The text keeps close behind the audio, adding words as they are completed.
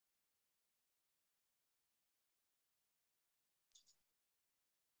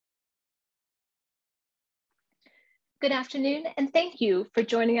Good afternoon, and thank you for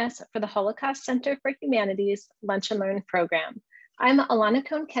joining us for the Holocaust Center for Humanities Lunch and Learn program. I'm Alana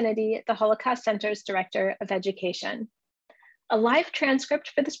Cohn-Kennedy, the Holocaust Center's Director of Education. A live transcript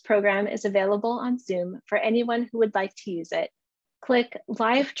for this program is available on Zoom for anyone who would like to use it. Click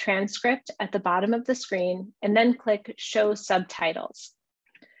Live Transcript at the bottom of the screen, and then click Show Subtitles.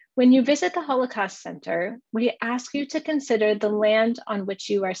 When you visit the Holocaust Center, we ask you to consider the land on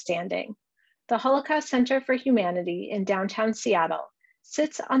which you are standing. The Holocaust Center for Humanity in downtown Seattle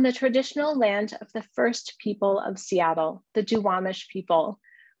sits on the traditional land of the first people of Seattle, the Duwamish people.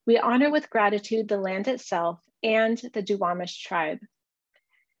 We honor with gratitude the land itself and the Duwamish tribe.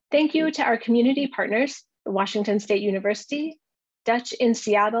 Thank you to our community partners, the Washington State University, Dutch in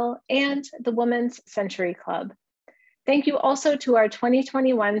Seattle, and the Women's Century Club. Thank you also to our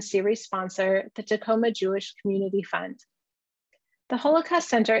 2021 series sponsor, the Tacoma Jewish Community Fund. The Holocaust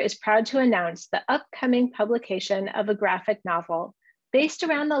Center is proud to announce the upcoming publication of a graphic novel based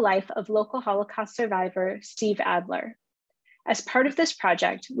around the life of local Holocaust survivor, Steve Adler. As part of this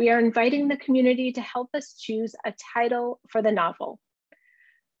project, we are inviting the community to help us choose a title for the novel.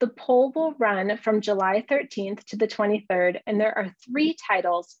 The poll will run from July 13th to the 23rd, and there are 3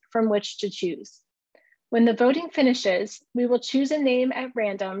 titles from which to choose. When the voting finishes, we will choose a name at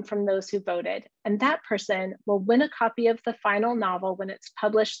random from those who voted, and that person will win a copy of the final novel when it's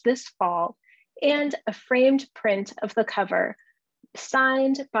published this fall, and a framed print of the cover,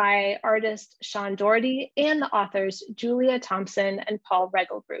 signed by artist Sean Doherty and the authors Julia Thompson and Paul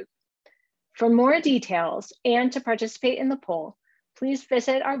Regelbruch. For more details and to participate in the poll, please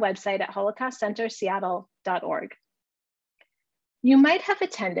visit our website at holocaustcenterseattle.org. You might have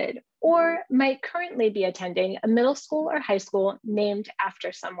attended or might currently be attending a middle school or high school named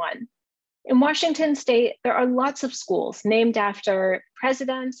after someone. In Washington State, there are lots of schools named after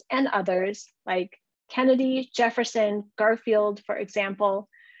presidents and others like Kennedy, Jefferson, Garfield, for example.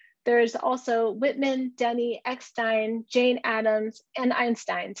 There's also Whitman, Denny, Eckstein, Jane Addams, and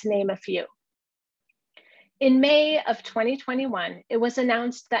Einstein, to name a few. In May of 2021, it was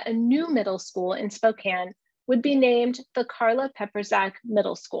announced that a new middle school in Spokane would be named the Carla Peperzak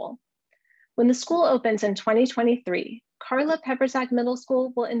Middle School. When the school opens in 2023, Carla Peperzak Middle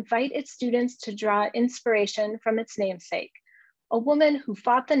School will invite its students to draw inspiration from its namesake, a woman who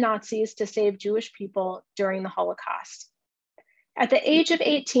fought the Nazis to save Jewish people during the Holocaust. At the age of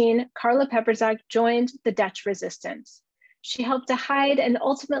 18, Carla Peperzak joined the Dutch resistance. She helped to hide and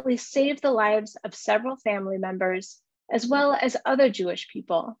ultimately save the lives of several family members, as well as other Jewish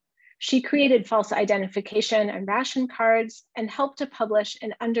people. She created false identification and ration cards and helped to publish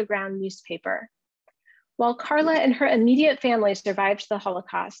an underground newspaper. While Carla and her immediate family survived the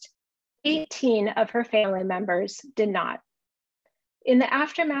Holocaust, 18 of her family members did not. In the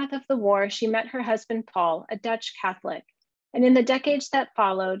aftermath of the war, she met her husband, Paul, a Dutch Catholic. And in the decades that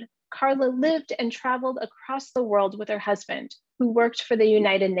followed, Carla lived and traveled across the world with her husband, who worked for the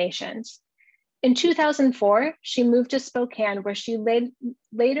United Nations. In 2004, she moved to Spokane, where she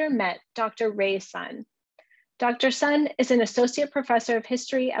later met Dr. Ray Sun. Dr. Sun is an associate professor of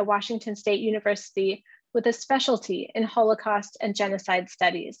history at Washington State University with a specialty in Holocaust and genocide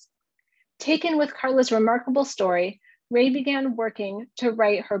studies. Taken with Carla's remarkable story, Ray began working to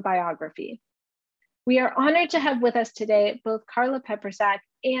write her biography. We are honored to have with us today both Carla Peperzak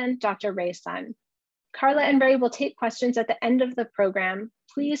and Dr. Ray Sun. Carla and Ray will take questions at the end of the program.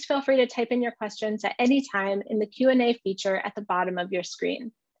 Please feel free to type in your questions at any time in the Q&A feature at the bottom of your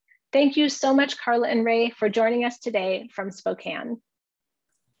screen. Thank you so much, Carla and Ray, for joining us today from Spokane.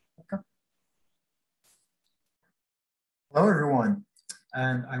 Hello, everyone.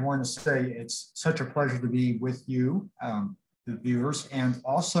 And I want to say it's such a pleasure to be with you, the viewers, and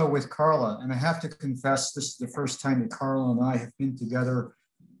also with Carla. And I have to confess, this is the first time that Carla and I have been together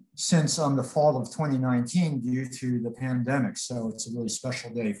since the fall of 2019 due to the pandemic. So it's a really special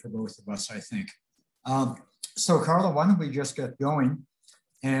day for both of us, I think. So Carla, why don't we just get going?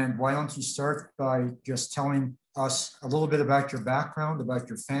 And why don't you start by just telling us a little bit about your background, about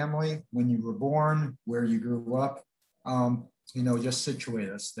your family, when you were born, where you grew up, you know, just situate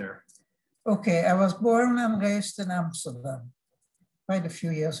us there. Okay, I was born and raised in Amsterdam quite a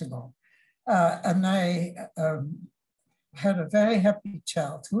few years ago. And I had a very happy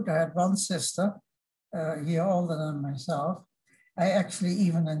childhood. I had one sister, a year older than myself. I actually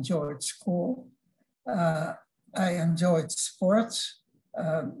even enjoyed school. I enjoyed sports.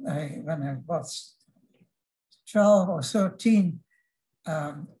 When I was 12 or 13,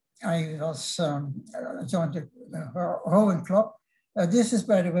 I was joined a rowing club. This is,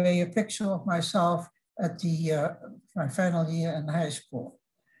 by the way, a picture of myself at my final year in high school.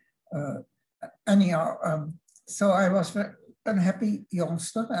 Anyhow, so I was a happy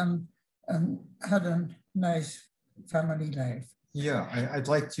youngster and had a nice family life. Yeah, I'd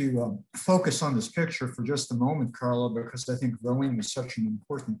like to focus on this picture for just a moment, Carla, because I think rowing is such an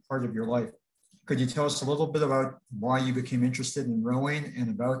important part of your life. Could you tell us a little bit about why you became interested in rowing and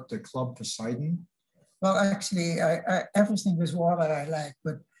about the Club Poseidon? Well, actually, everything with water I like,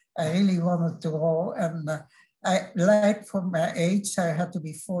 but I really wanted to row. And I like, for my age, I had to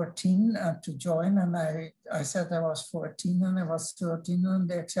be 14 to join. And I said I was 14 and I was 13 and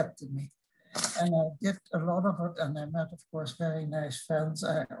they accepted me. And I did a lot of it. And I met, of course, very nice friends.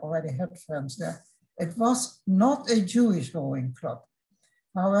 I already had friends there. It was not a Jewish rowing club.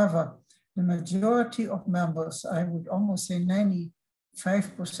 However, the majority of members, I would almost say 95%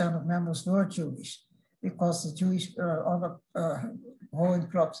 of members were Jewish, because the Jewish other rowing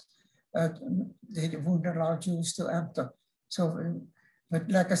clubs, they wouldn't allow Jews to enter. So, but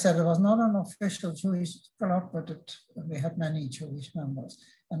like I said, it was not an official Jewish club, but we had many Jewish members.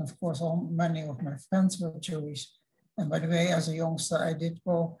 And of course, many of my friends were Jewish. And by the way, as a youngster, I did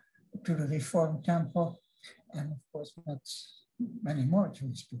go to the Reform Temple, and of course, met many more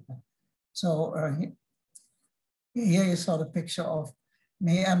Jewish people. So here you saw the picture of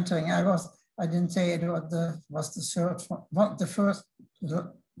me entering. I didn't say it was the first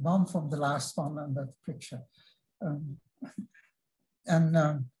one from the last one in that picture.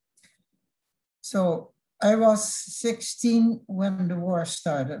 So I was 16 when the war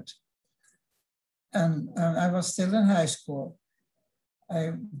started, and I was still in high school.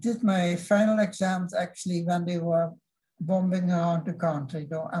 I did my final exams actually when they were bombing around the country,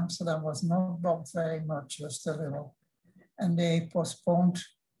 though Amsterdam was not bombed very much, just a little. And they postponed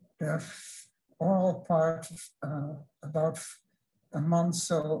the oral part about a month.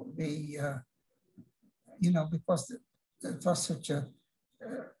 So we, because it was such a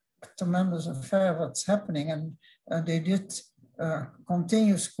tremendous affair what's happening. And they did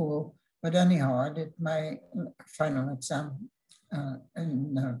continue school. But anyhow, I did my final exam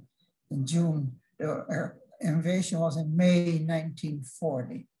in June. The invasion was in May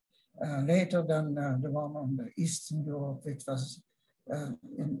 1940. Later than the one on the Eastern Europe, which was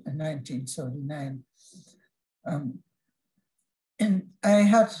in 1939. And I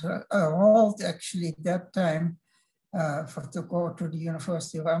had a role actually that time to go to the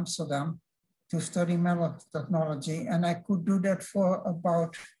University of Amsterdam to study medical technology, and I could do that for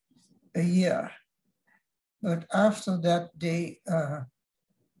about a year. But after that, the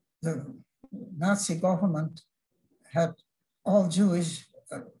Nazi government had all Jewish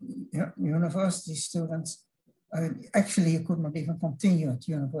university students. Actually, you could not even continue at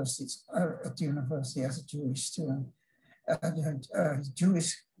university as a Jewish student.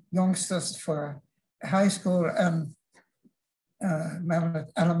 Jewish youngsters for high school and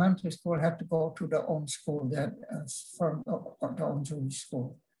elementary school had to go to their own school, from their own Jewish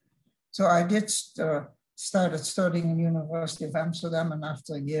school. So I did started studying in University of Amsterdam, and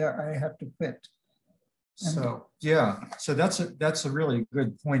after a year I had to quit. So yeah, so that's a really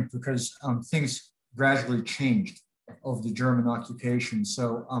good point, because things gradually changed over the German occupation.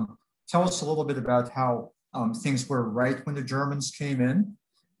 So tell us a little bit about how things were right when the Germans came in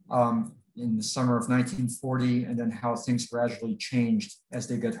the summer of 1940, and then how things gradually changed as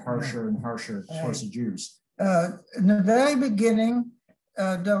they get harsher and harsher towards the Jews. In the very beginning,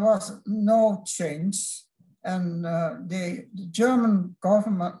 there was no change. And the German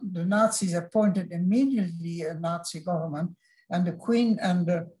government, the Nazis appointed immediately a Nazi government, and the Queen and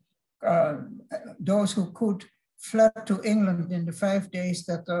those who could fled to England in the 5 days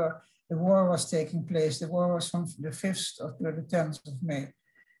that the war was taking place. The war was from the 5th to the 10th of May.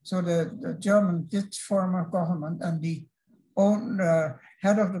 So the German did form a government, and the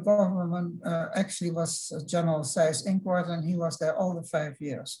head of the government actually was General Seyss-Inquart, and he was there all the 5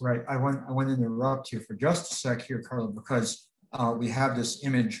 years. Right. I want to interrupt you for just a sec here, Carla, because we have this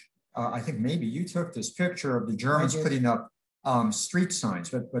image. I think maybe you took this picture of the Germans putting up street signs,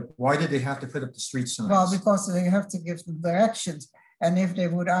 but why did they have to put up the street signs? Well, because they have to give them directions, and if they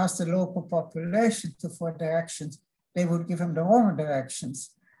would ask the local population for directions, they would give them the wrong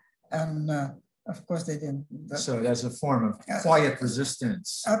directions, and of course they didn't. So as a form of quiet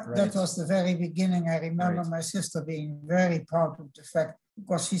resistance. Right? That was the very beginning. I remember my sister being very proud of the fact,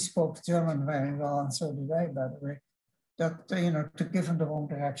 because she spoke German very well, and so did I, by the way, that to give them the wrong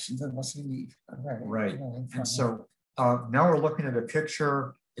directions, that was really very, right. Very and so now we're looking at a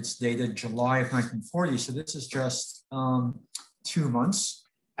picture. It's dated July of 1940. So this is just 2 months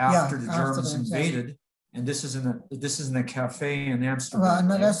after the Germans invaded. And this is in a cafe in Amsterdam. Well,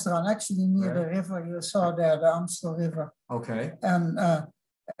 in a restaurant, actually near the river. You saw there the Amstel River. Okay. And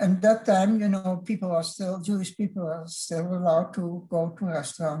And that time, you know, Jewish people are still allowed to go to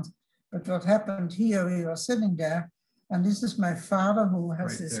restaurants. But what happened here, we were sitting there, and this is my father who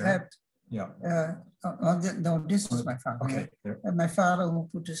has his head. Yeah. No, this is my father. Okay. Yeah. And my father who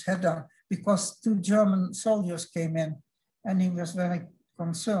put his head down because 2 German soldiers came in, and he was very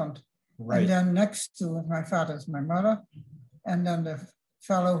concerned. Right. And then next to my father is my mother, and then the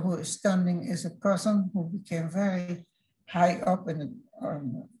fellow who is standing is a person who became very high up in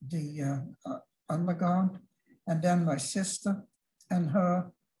the underground, and then my sister and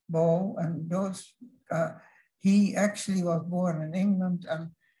her beau, and those, he actually was born in England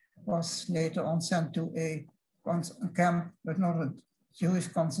and was later on sent to a camp, but not a Jewish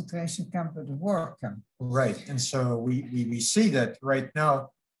concentration camp, but a war camp. Right, and so we see that right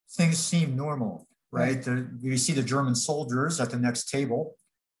now, things seem normal, right? We see the German soldiers at the next table,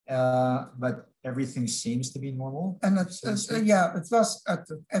 but everything seems to be normal. And yeah, it was at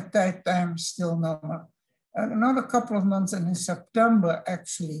that time still normal. Another couple of months, and in September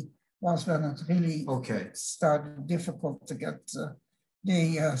actually was when it really started difficult to get.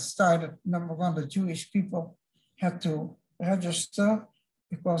 They started, number one, the Jewish people had to register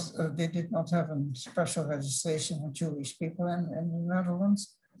because they did not have a special registration for Jewish people in the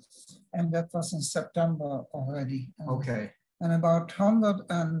Netherlands. And that was in September already. And about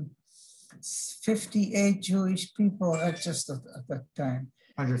 158 Jewish people registered at that time.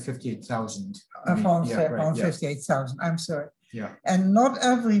 158,000. 158,000, I'm sorry. Yeah. And not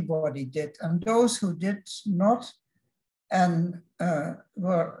everybody did. And those who did not and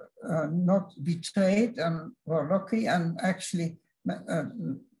were not betrayed and were lucky, and actually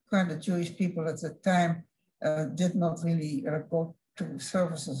kind of Jewish people at the time did not really go to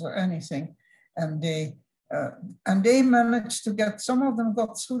services or anything. And they managed to get, some of them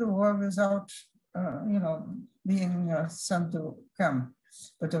got through the war without, you know, being sent to camp,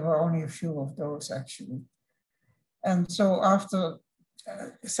 but there were only a few of those actually. And so after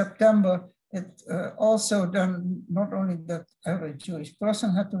September, it also done not only that every Jewish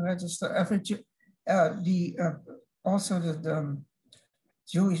person had to register, also the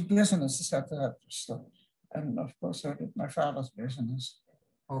Jewish businesses had to register. And of course, so did my father's business.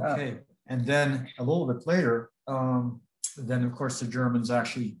 Okay, and then a little bit later, then of course the Germans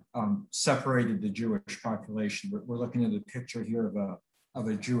actually separated the Jewish population. We're looking at a picture here of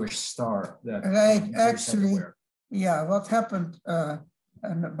a Jewish star that actually, yeah, what happened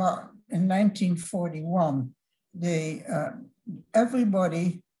in 1941,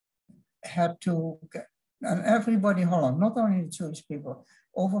 everybody had to, and everybody Holland, not only the Jewish people,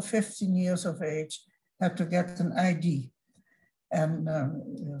 over 15 years of age, had to get an ID. And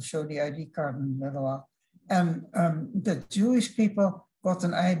we'll show the ID card in a little while. And the Jewish people got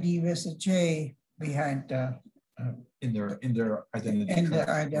an ID with a J behind in their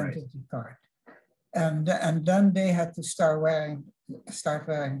identity card. And then they had to start wearing the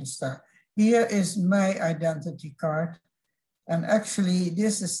star. Here is my identity card. And actually,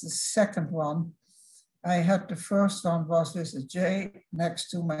 this is the second one. I had the first one was with a J next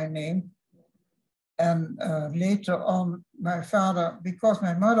to my name. And later on, my father, because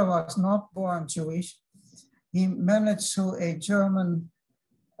my mother was not born Jewish, he managed through a German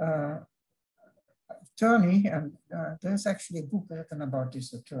attorney, and there's actually a book written about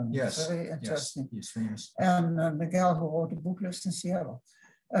this attorney. Yes, it's very interesting. Yes, he's famous. And the gal who wrote the book lives in Seattle.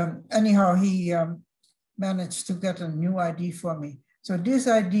 Anyhow, he managed to get a new ID for me. So this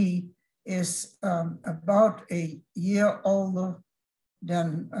ID is about a year older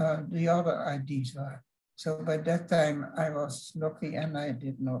than the other IDs were. So by that time I was lucky and I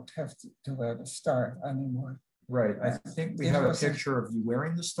did not have to wear the star anymore. Right, I think we have a picture of you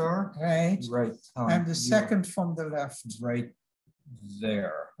wearing the star. Right. Right. I'm the second from the left. Right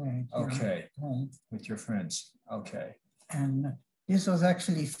there. Right, okay. Yeah, right. With your friends. Okay. And this was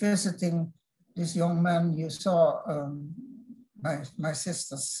actually visiting this young man you saw, my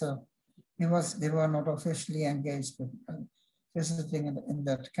sisters. They were not officially engaged, but visiting in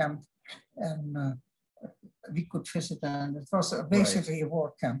that camp, and we could visit, and it was basically a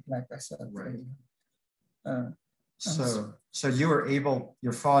war camp, like I said. Right. So you were able,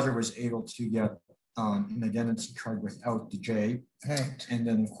 your father was able to get an identity card without the J, right. And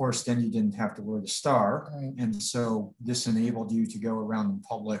then of course, then you didn't have to wear the star, right. And so this enabled you to go around in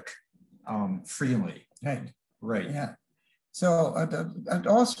public freely. Right. Right. Yeah. So and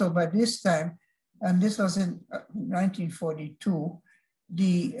also by this time, and this was in 1942,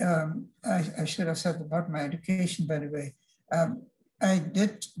 I should have said about my education, by the way. I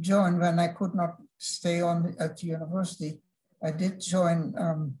did join when I could not stay on at the university. I did join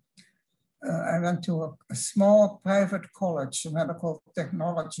I went to a small private college, a medical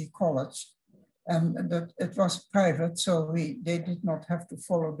technology college, and that it was private, so they did not have to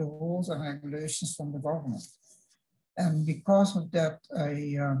follow the rules and regulations from the government. And because of that,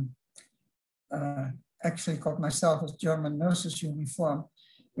 I actually got myself a German nurse's uniform,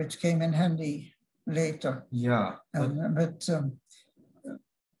 which came in handy later. Yeah.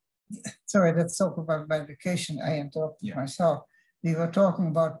 Sorry, let's talk about my education. I interrupted myself. We were talking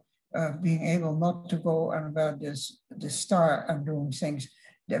about being able not to go and wear this star and doing things.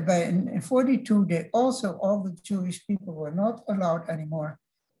 But in 42, they also, all the Jewish people were not allowed anymore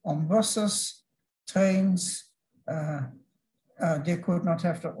on buses, trains. They could not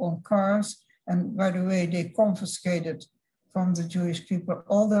have their own cars. And by the way, they confiscated from the Jewish people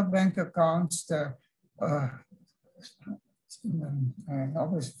all their bank accounts, their, I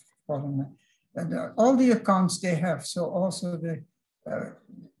always call them, all the accounts they have. So also the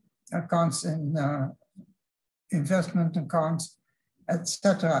accounts in investment accounts,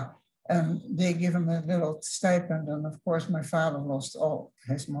 etc. And they give him a little stipend. And of course, my father lost all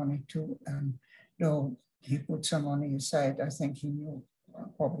his money too. And though he put some money aside, I think he knew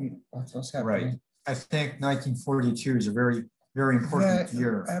probably what was happening. Right. I think 1942 is a very, very important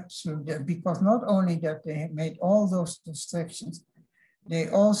year. Absolutely, because not only that they made all those restrictions, they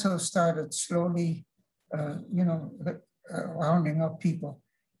also started slowly, rounding up people.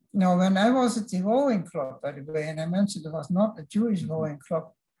 Now, when I was at the rowing club, by the way, and I mentioned it was not a Jewish rowing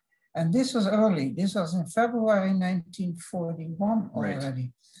club, and this was early. This was in February 1941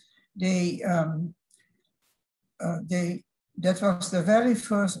 already. Right. That was the very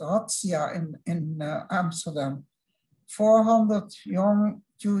first razzia in Amsterdam. 400 young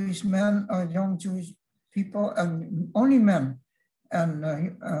Jewish men or young Jewish people, and only men and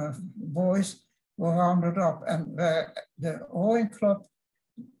boys were rounded up. And the rowing club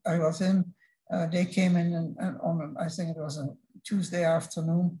I was in, they came in and on, I think it was a Tuesday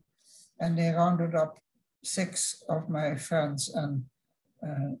afternoon, and they rounded up 6 of my friends, and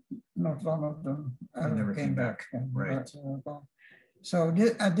not one of them ever came back. Right. So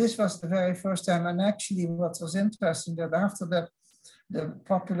this was the very first time. And actually what was interesting that after that, the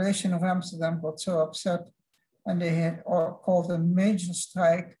population of Amsterdam got so upset and they had called a major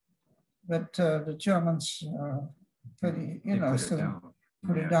strike, but the Germans pretty,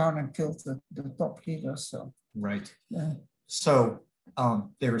 put it down and killed the top leaders. So. Right. So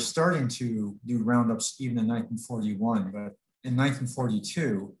they were starting to do roundups even in 1941, but in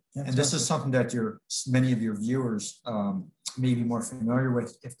 1942, and this is something that many of your viewers may be more familiar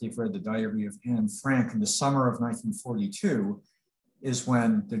with if they've read the diary of Anne Frank. In the summer of 1942 is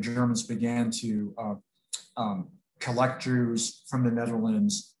when the Germans began to collect Jews from the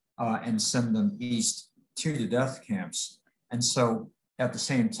Netherlands and send them east to the death camps. And so at the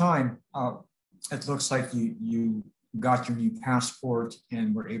same time, it looks like you got your new passport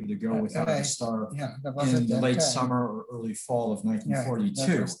and were able to go without the star in the late summer or early fall of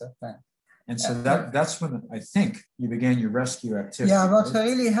 1942. And so that's when I think you began your rescue activity. Yeah, what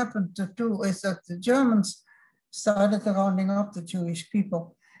really happened too is that the Germans started rounding up the Jewish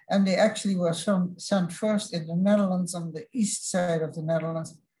people, and they actually were sent first in the Netherlands, on the east side of the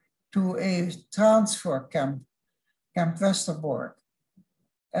Netherlands, to a transfer camp, Camp Westerbork.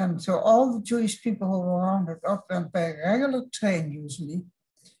 And so all the Jewish people who were rounded up went by regular train usually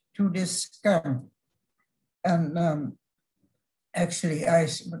to this camp. And actually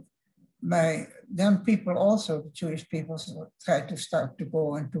then people also, the Jewish people, tried to start to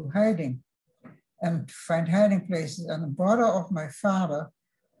go into hiding and find hiding places. And a brother of my father,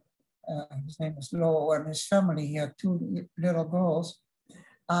 his name is Lo, and his family, he had 2 little girls,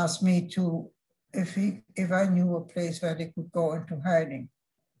 asked me if I knew a place where they could go into hiding.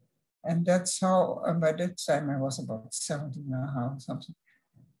 And that's how, by that time I was about 17 and a half or something.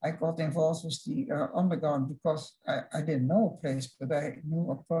 I got involved with the underground because I didn't know a place, but I knew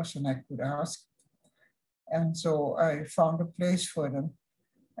a person I could ask. And so I found a place for them,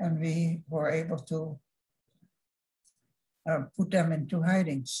 and we were able to put them into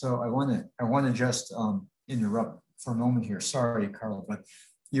hiding. So I want to just interrupt for a moment here. Sorry, Carla, but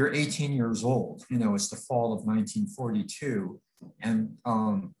you're 18 years old. It's the fall of 1942. And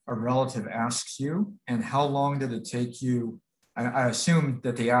a relative asks you, and how long did it take you? I assume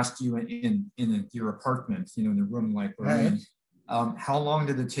that they asked you in your apartment, in the room like we're in. How long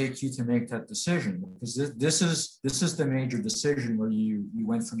did it take you to make that decision? Because this is the major decision where you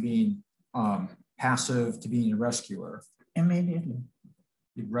went from being passive to being a rescuer. Immediately.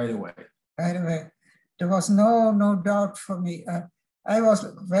 Right away. Right away. There was no doubt for me. I was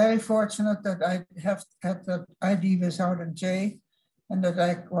very fortunate that I had that ID without a J, and that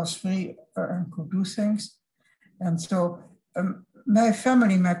I was free and could do things. And so my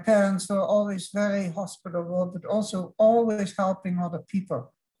family, my parents were always very hospitable, but also always helping other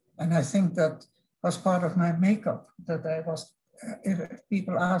people. And I think that was part of my makeup, that I was, if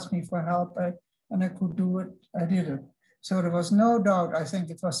people asked me for help and I could do it, I did it. So there was no doubt, I think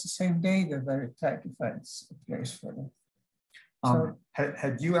it was the same day that I tried to find a place for them. So,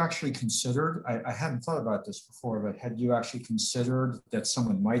 had you actually considered, I hadn't thought about this before, but had you actually considered that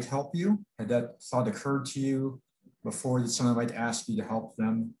someone might help you? Had that thought occurred to you before, that someone might ask you to help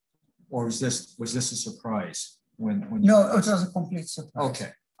them? Or was this a surprise when no, it was a complete surprise.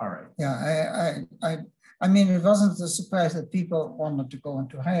 Okay, all right. Yeah, I mean, it wasn't a surprise that people wanted to go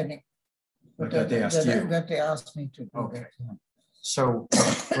into hiding, but that they asked me to do okay. that. Yeah. So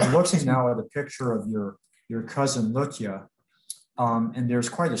we're looking now at a picture of your cousin Lutja, and there's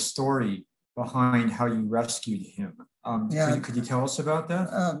quite a story behind how you rescued him. Yeah. Could you tell us about that?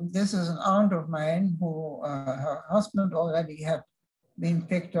 This is an aunt of mine who her husband already had been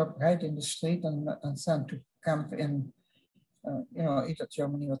picked up right in the street and sent to camp in, either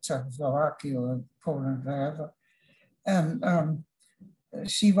Germany or Czechoslovakia or Poland, wherever. And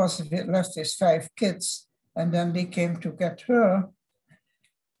she was left with 5 kids, and then they came to get her.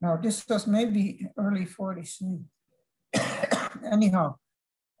 Now, this was maybe early 43. Anyhow,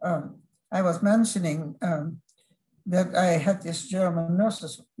 I was mentioning that I had this German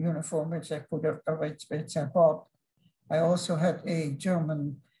nurse's uniform, which I bought. I also had a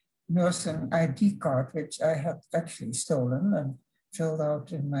German nursing ID card, which I had actually stolen and filled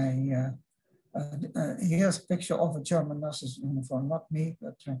out in my, here's a picture of a German nurse's uniform, not me,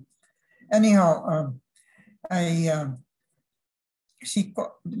 but anyhow,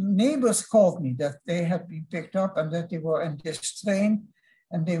 neighbors called me that they had been picked up and that they were in this train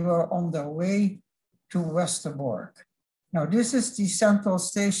and they were on their way to Westerbork. Now, this is the central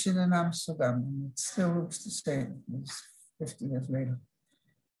station in Amsterdam, and it still looks the same. It's 50 years later.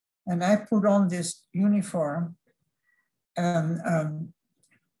 And I put on this uniform and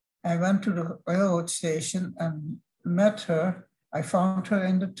I went to the railroad station and met her. I found her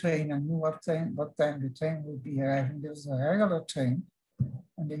in the train and knew what time the train would be arriving. There was a regular train,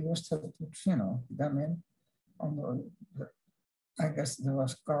 and they used to put, them in. On I guess there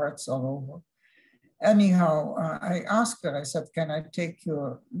was guards all over. Anyhow, I asked her, I said, can I take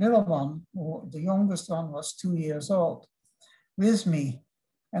your little one, the youngest one was 2 years old, with me?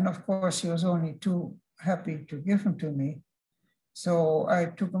 And of course, she was only too happy to give him to me. So I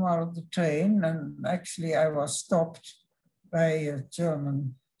took him out of the train, and actually I was stopped by a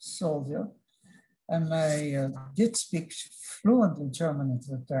German soldier. And I did speak fluently German at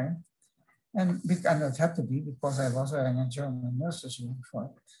the time. And it had to be because I was wearing a German nurse's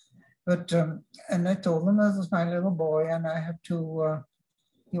uniform. But, and I told him that was my little boy, and I had to,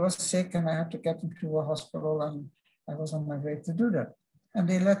 he was sick and I had to get him to a hospital, and I was on my way to do that. And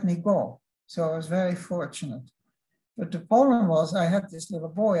they let me go. So I was very fortunate. But the problem was I had this little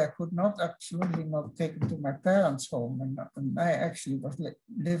boy. I could not absolutely not take him to my parents' home. And I actually was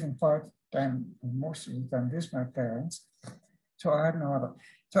living part-time, most of the time with my parents. So I had no other.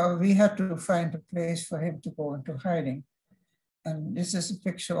 So we had to find a place for him to go into hiding. And this is a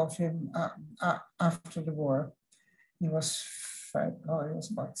picture of him after the war. He was he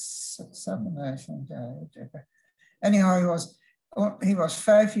was about 7, I think. Anyhow, he was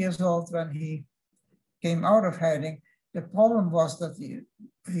 5 years old when he came out of hiding. The problem was that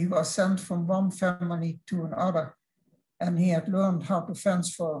he was sent from one family to another, and he had learned how to fend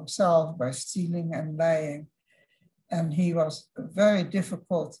for himself by stealing and lying. And he was very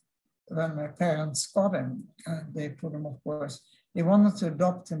difficult when my parents got him. They put him, of course, they wanted to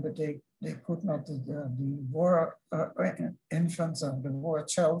adopt him, but they could not. The war infants and the war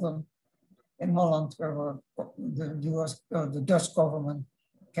children in Holland, where the Dutch government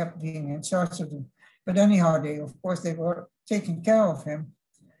kept being in charge of them. But anyhow, they were taking care of him,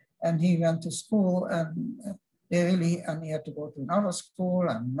 and he went to school, and he had to go to another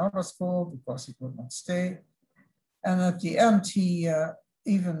school because he could not stay. And at the end, he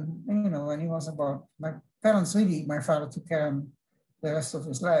even, when he was about, my father took care of him the rest of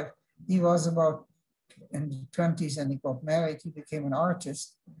his life. He was about in the 20s and he got married. He became an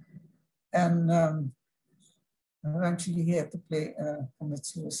artist. And eventually he had to commit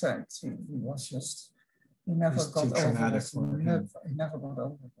suicide. He never got over it. He never got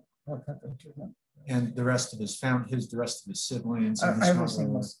over what happened to him. And the rest of his siblings. And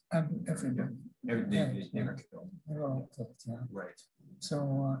everything was, everything. Everything they were killed. Yeah. Right.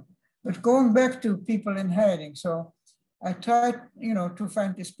 So, but going back to people in hiding, so I tried, to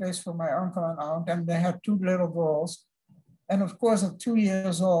find this place for my uncle and aunt, and they had 2 little girls. And of course, a 2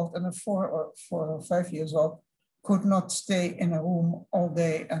 years old and a 4 or 5 years old could not stay in a room all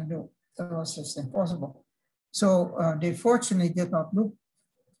day and do. That was just impossible. So they fortunately did not look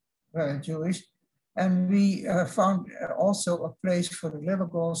very Jewish. And we found also a place for the little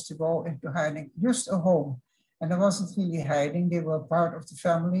girls to go into hiding, just a home. And it wasn't really hiding, they were part of the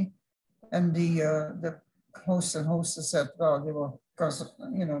family. And the host and hostess said, well, they were cousins,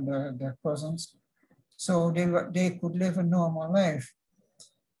 you know, their cousins. So they could live a normal life.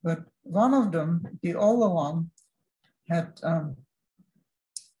 But one of them, the older one, had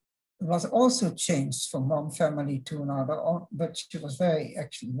was also changed from one family to another, but she was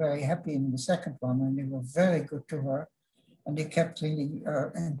actually very happy in the second one, and they were very good to her, and they kept really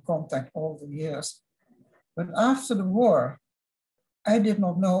in contact all the years. But after the war, I did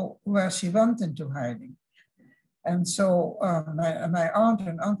not know where she went into hiding. And so my aunt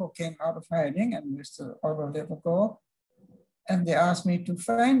and uncle came out of hiding, and with the other little girl, and they asked me to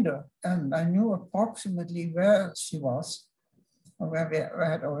find her. And I knew approximately where she was, or where we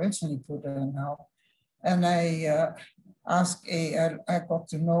had originally put her now. And I I got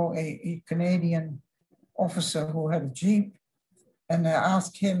to know a Canadian officer who had a Jeep, and I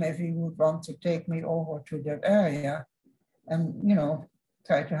asked him if he would want to take me over to that area and, you know,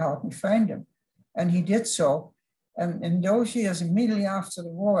 try to help me find him. And he did so. And in those years, immediately after the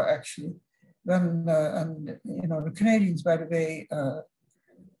war, actually, when, and, you know, the Canadians, by the way,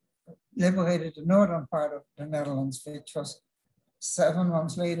 liberated the northern part of the Netherlands, which was 7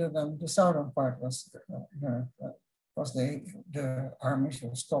 months later than the southern part was the armies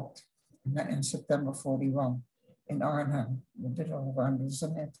were stopped in September 41 in Arnhem. The Battle of Arnhem is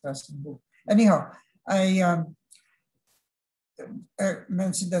an interesting book. Anyhow, I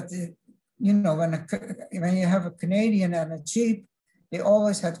mentioned that you know, when you have a Canadian and a Jeep, they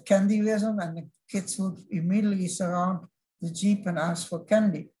always had candy with them, and the kids would immediately surround the Jeep and ask for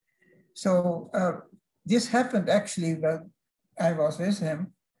candy. So this happened actually when I was with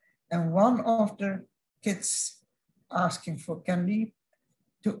him, and one of the kids asking for candy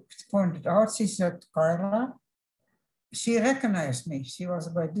pointed out, she said, Carla. She recognized me. She was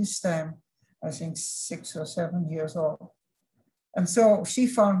by this time, I think, 6 or 7 years old. And so she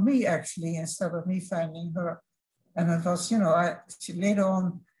found me actually instead of me finding her. And it was, you know, she later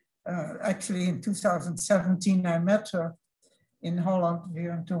on, actually in 2017, I met her in Holland. We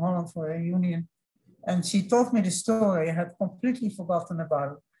went to Holland for a reunion. And she told me the story. I had completely forgotten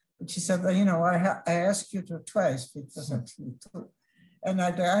about it. But she said, you know, I asked you to twice, which was actually true. And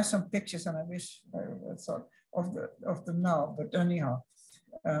there are some pictures, and I wish I thought of them now. But anyhow,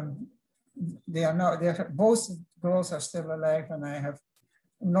 they are now, both girls are still alive, and I have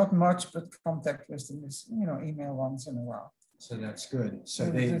not much but contact with them, you know, email once in a while. So that's good. So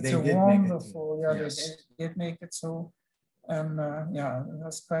they did wonderful, make it. Yeah, yes. They did make it so. And yeah,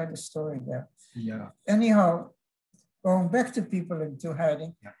 that's quite a story there. Yeah. Anyhow, going back to people into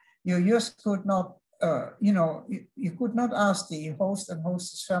hiding, yeah. You just could not, you know, you could not ask the host and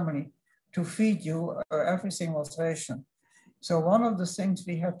hostess family to feed you. Everything was ration. So one of the things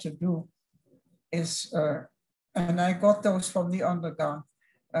we had to do is, and I got those from the underground.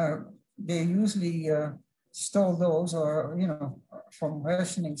 They usually stole those, or, you know, from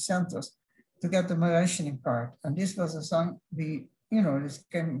rationing centers to get them a rationing card. And this was a song we, you know, this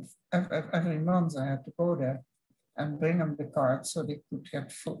came every month. I had to go there and bring them the card so they could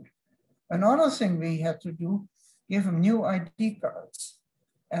get food. Another thing we had to do, give them new ID cards,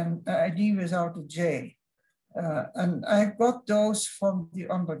 and ID without a J. And I got those from the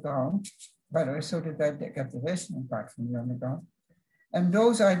underground, by the way, so did I get the rationing card from the underground. And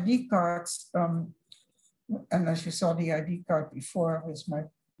those ID cards, and as you saw the ID card before with my,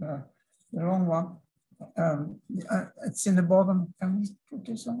 the wrong one, it's in the bottom. Can we put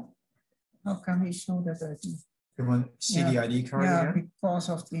this on? How can we show that ID? You want to see the ID card? Yeah, again? Because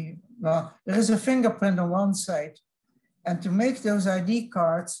of the, well, there is a fingerprint on one side. And to make those ID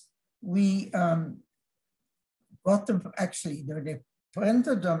cards, we got them, actually, they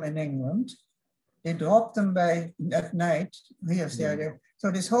printed them in England. They dropped them by at night. Here's the idea.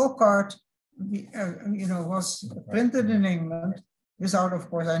 So this whole card, you know, was printed in England without, of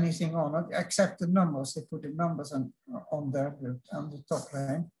course, anything on it, except the numbers. They put the numbers on there, on the top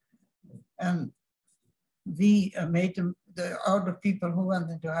line. And we made them, the other people who went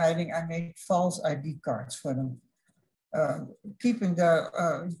into hiding, I made false ID cards for them, keeping their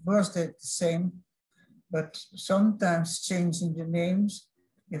birthday the same, but sometimes changing the names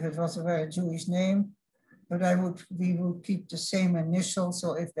if it was a very Jewish name. But we would keep the same initials.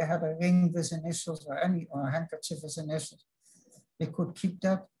 So if they had a ring with initials or a handkerchief with initials, they could keep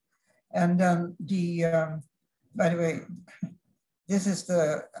that. And then by the way, this is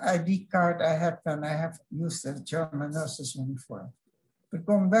the ID card I had when I have used the German nurses uniform. But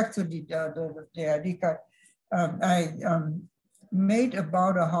going back to the ID card, I made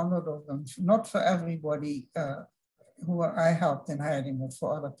about 100 of them, not for everybody who I helped in hiding, but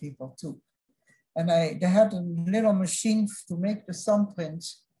for other people too. And they had a little machine to make the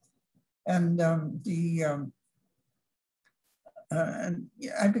thumbprints, and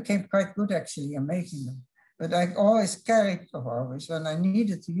I became quite good actually in making them. But I always carried, when I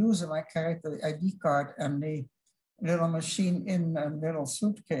needed to use them, I carried the ID card and the little machine in a little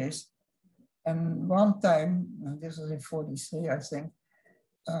suitcase. And one time, and this was in '43, I think,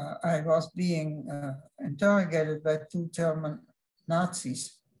 I was being interrogated by 2 German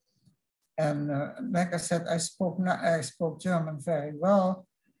Nazis. And like I said, I spoke German very well.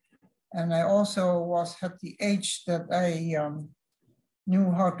 And I also had the age that I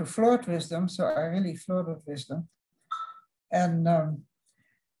knew how to flirt with them, so I really flirted with them. And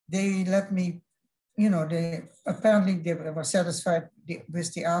they let me, they were satisfied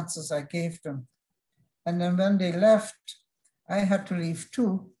with the answers I gave them. And then when they left, I had to leave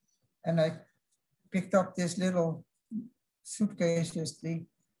too. And I picked up this little suitcase with the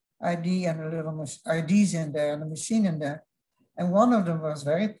ID and a little IDs in there and a machine in there. And one of them was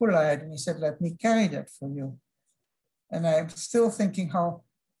very polite and he said, "Let me carry that for you." And I'm still thinking how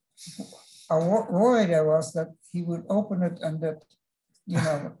worried I was that he would open it and that,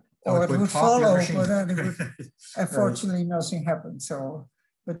 or it would fall open and it would, unfortunately nothing happened. So,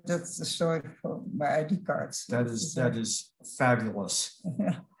 but that's the story for my ID cards. That is fabulous.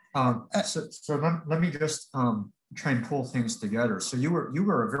 So let me just try and pull things together. So you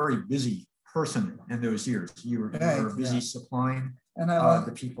were a very busy person in those years. You were a busy supplying and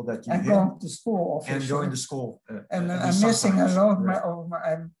the people that you hit. Going to school. And going to school. And I'm missing a lot of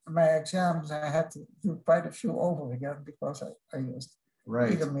my exams. I had to do quite a few over again because I used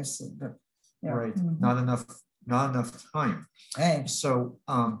either missed it. But, right, not enough time. Right. So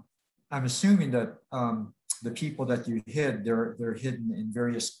I'm assuming that the people that you hid, they're hidden in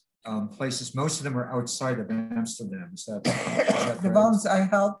various places. Most of them are outside of Amsterdam. Is that the right? ones I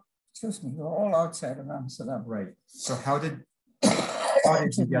helped? Excuse me, were all outside of Amsterdam. Right. So how did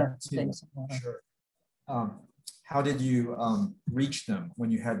you get to? Sure. How did you reach them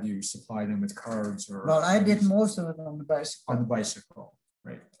when you had to supply them with cards or? Well, I did most of it on the bicycle. On the bicycle,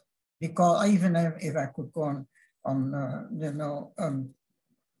 right? Because even if I could go on the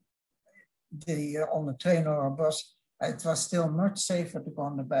train or a bus, it was still much safer to go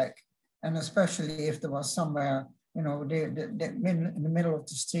on the bike, and especially if there was somewhere. In the middle of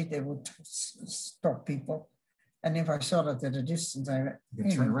the street, they would stop people. And if I saw that at a distance, I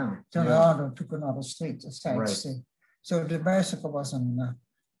turn around or took another street, a side right. street. So the bicycle was and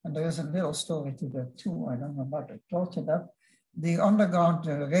there is a little story to that too. I don't know about it. Told you that. The underground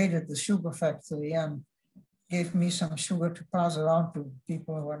raided the sugar factory and gave me some sugar to pass around to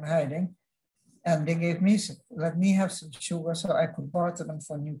people who were in hiding. And they let me have some sugar so I could barter them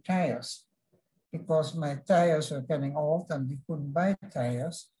for new tires. Because my tires were getting old and we couldn't buy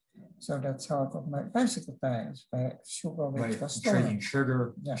tires. So that's how I got my bicycle tires, by sugar which was stolen. Trading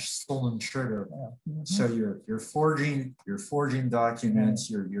sugar, stolen sugar. Yeah. So you're forging documents,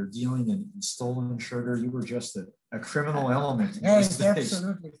 you're dealing in stolen sugar. You were just a criminal element. Yes,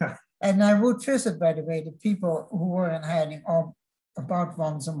 absolutely. And I would visit, by the way, the people who were in hiding about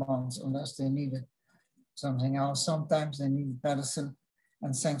once a month, unless they needed something else. Sometimes they needed medicine.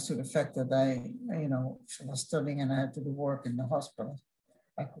 And thanks to the fact that I was studying and I had to do work in the hospital,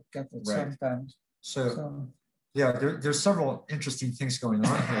 I could get it sometimes. So yeah, there's several interesting things going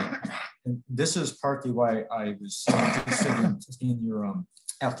on here. And this is partly why I was interested in your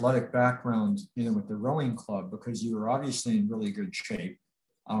athletic background, with the rowing club, because you were obviously in really good shape.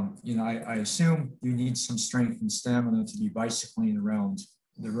 I assume you need some strength and stamina to be bicycling around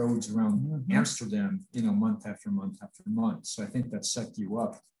the roads around Amsterdam, month after month after month. So I think that set you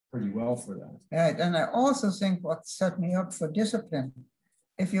up pretty well for that. Right, and I also think what set me up for discipline.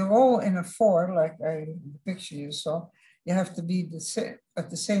 If you row in a four, like the picture you saw, you have to be at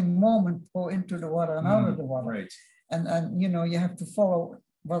the same moment go into the water and out of the water. Right. And you have to follow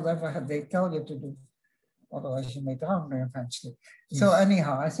whatever they tell you to do. Otherwise you may drown there eventually. So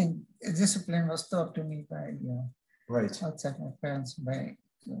anyhow, I think discipline was taught to me by outside my parents by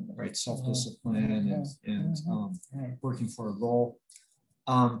self-discipline and working for a goal.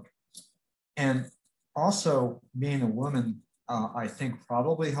 And also being a woman, I think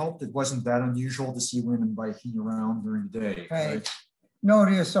probably helped. It wasn't that unusual to see women biking around during the day. Right. No,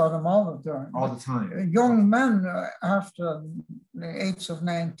 you saw them all the time. All the time. Young men after the age of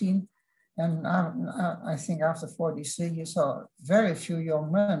 19 And I think after 43, you saw very few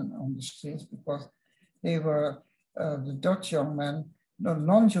young men on the streets because they were the Dutch young men, the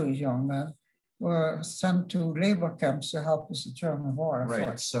non-Jewish young men, were sent to labor camps to help with the German war.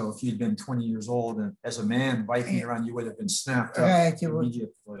 Right. So if you'd been 20 years old and as a man biking around, you would have been snapped up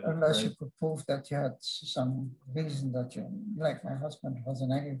immediately. Unless you could prove that you had some reason that you, like my husband was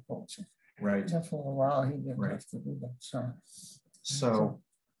in agriculture. Right. And for a while he didn't have to do that. So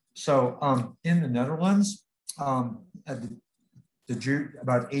in the Netherlands, about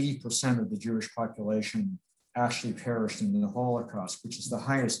 80% of the Jewish population actually perished in the Holocaust, which is the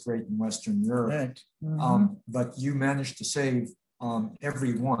highest rate in Western Europe. Right. But you managed to save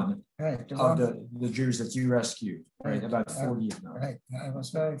every one of the Jews that you rescued, right? About 40 of them. Right. I was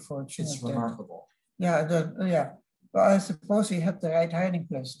very fortunate. It's remarkable. Yeah. But I suppose we had the right hiding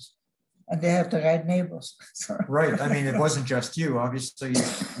places. And they have the right neighbors. Right. I mean, it wasn't just you. Obviously,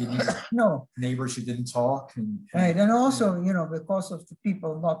 you needed neighbors who didn't talk. Right. And also, because of the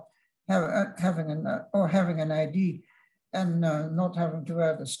people not having an ID and not having to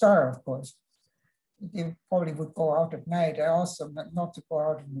wear the star, of course, they probably would go out at night. I asked them not to go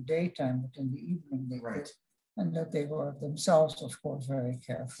out in the daytime, but in the evening they did. And that they were themselves, of course, very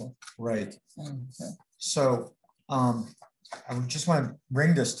careful. Right. So, I just want to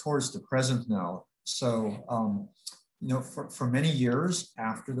bring this towards the present now. So, for many years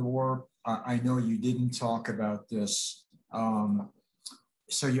after the war, I know you didn't talk about this.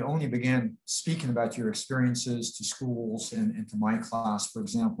 So you only began speaking about your experiences to schools and to my class, for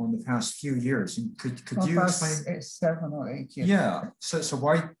example, in the past few years. And could you explain? 7 or 8 years. Yeah. So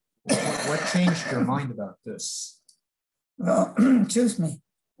what changed your mind about this? Well, excuse me.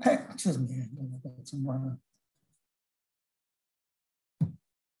 To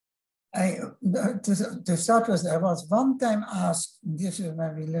start with, I was one time asked, this is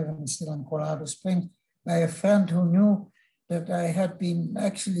when we live still in Colorado Springs, by a friend who knew that I had been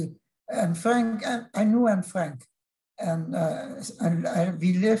actually, and Frank, and I knew Anne Frank, and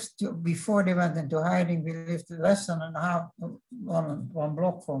we lived, before they went into hiding, we lived less than one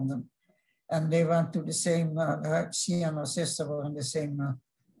block from them. And they went to the same, she and her sister were in the same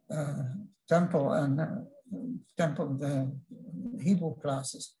temple, the Hebrew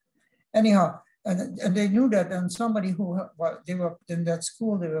classes. Anyhow, and they knew that, and somebody they were in that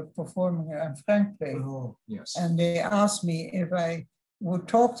school, they were performing an Frank play. Oh, yes. And they asked me if I would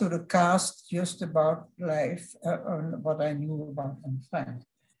talk to the cast just about life, or what I knew about Anne Frank.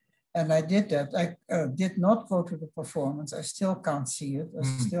 And I did that. I did not go to the performance. I still can't see it. I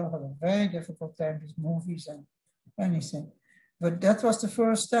still have a very difficult time with movies and anything. But that was the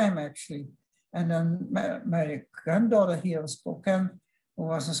first time, actually. And then my granddaughter here in Spokane, who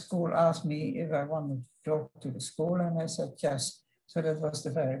was in school, asked me if I wanted to talk to the school, and I said yes. So that was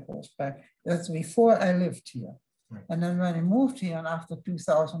the very first back. That's before I lived here. Right. And then when I moved here, and after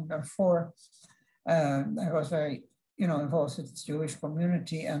 2004, I was very, involved with the Jewish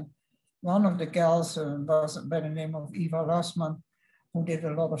community. And one of the gals was by the name of Eva Lassman, who did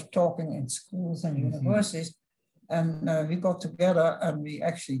a lot of talking in schools and universities. And we got together, and we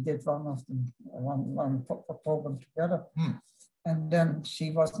actually did one program together. And then she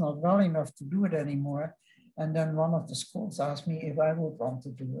was not well enough to do it anymore. And then one of the schools asked me if I would want to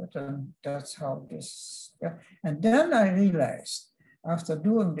do it. And that's how this, And then I realized, after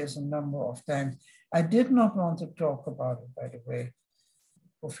doing this a number of times, I did not want to talk about it, by the way,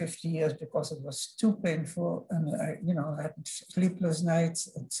 for 50 years, because it was too painful. And I had sleepless nights,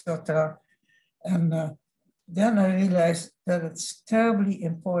 etc. And then I realized that it's terribly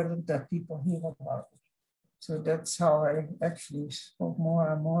important that people hear about it. So that's how I actually spoke more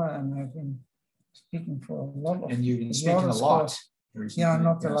and more, and I've been speaking for a lot of. And you've been speaking a lot. Yeah,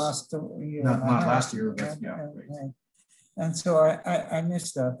 not the last 2 years. Not last year, but yeah. Right. And so I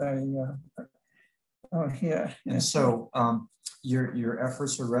missed that. And so your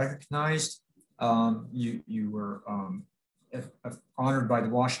efforts are recognized. You were honored by the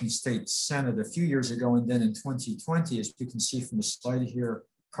Washington State Senate a few years ago, and then in 2020, as you can see from the slide here,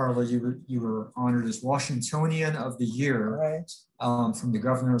 Carla, you were honored as Washingtonian of the Year from the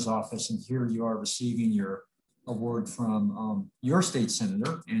governor's office, and here you are receiving your award from your state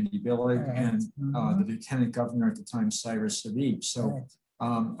senator, Andy Billig, and the lieutenant governor at the time, Cyrus Habib. So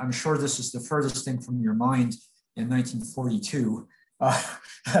I'm sure this is the furthest thing from your mind in 1942.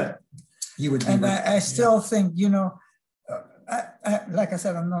 You would be. And I still think, like I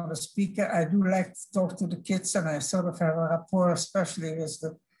said, I'm not a speaker. I do like to talk to the kids, and I sort of have a rapport, especially with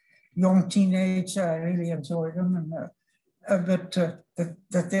the young teenager. I really enjoy them, and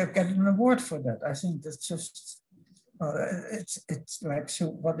that they're getting an award for that. I think that's just it's like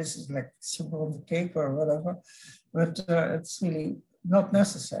soup. What is it, like soup on the cake or whatever? But it's really not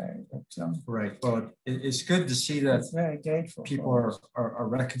necessary. But, right. Well, it's good to see that very grateful people are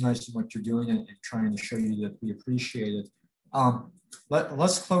recognizing what you're doing and trying to show you that we appreciate it.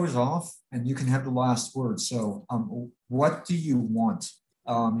 Let's close off, and you can have the last word. So, what do you want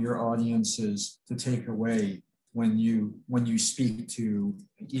your audiences to take away when you speak to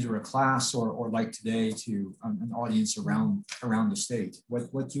either a class or like today to an audience around the state?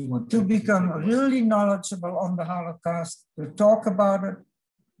 What do you want to become really knowledgeable on the Holocaust, to talk about it?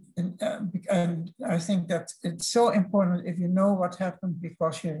 And I think that it's so important if you know what happened,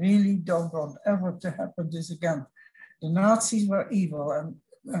 because you really don't want ever to happen this again. The Nazis were evil,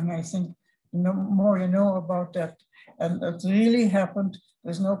 and I think the more you know about that, and it really happened.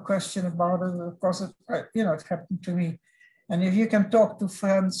 There's no question about it, because it happened to me. And if you can talk to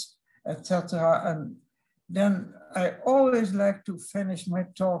friends, etc., and then I always like to finish my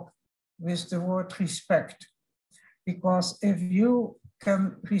talk with the word respect, because if you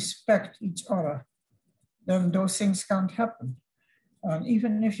can respect each other, then those things can't happen. And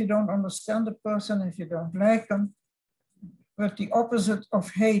even if you don't understand the person, if you don't like them, but the opposite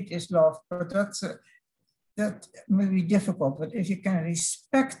of hate is love. But that may be difficult. But if you can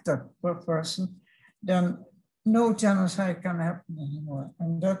respect that person, then no genocide can happen anymore.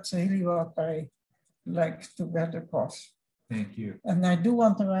 And that's really what I like to get across. Thank you. And I do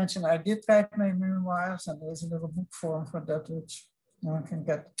want to mention, I did write my memoirs, and there's a little book form for that, which one can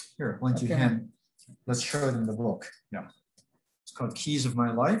get. Here, once you hand, let's show them the book. Yeah. It's called Keys of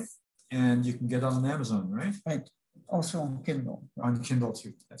My Life, and you can get it on Amazon, right? Right. Also on Kindle. On Kindle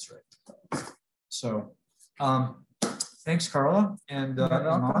too, that's right. So thanks, Carla. And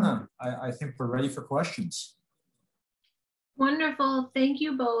Ilana, I think we're ready for questions. Wonderful. Thank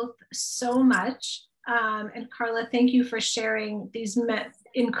you both so much. And Carla, thank you for sharing these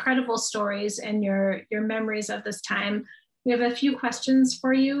incredible stories and your memories of this time. We have a few questions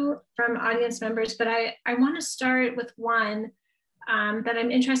for you from audience members, but I want to start with one that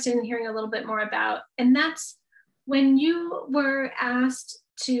I'm interested in hearing a little bit more about. And that's when you were asked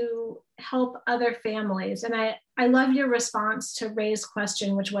to help other families. And I love your response to Ray's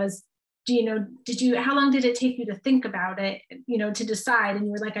question, which was, how long did it take you to think about it, to decide? And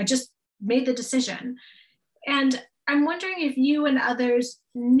you were like, I just made the decision. And I'm wondering if you and others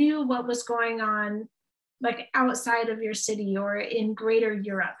knew what was going on, like outside of your city or in greater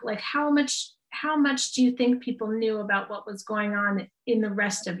Europe. Like how much do you think people knew about what was going on in the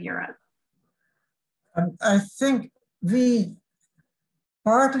rest of Europe? I think we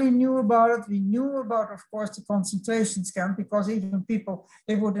partly knew about it. We knew about, of course, the concentration camp, because even people,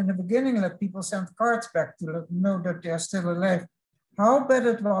 they would in the beginning let people send cards back to let them know that they're still alive. How bad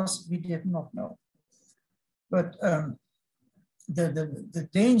it was, we did not know. But the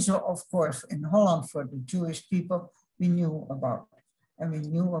danger, of course, in Holland for the Jewish people, we knew about. And we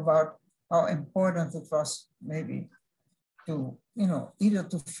knew about how important it was maybe to, either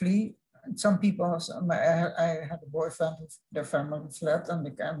to flee. Some people, I had a boyfriend who their family fled and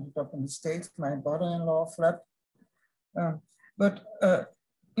they ended up in the States. My brother-in-law fled.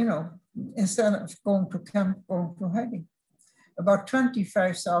 Instead of going to camp, going to hiding. About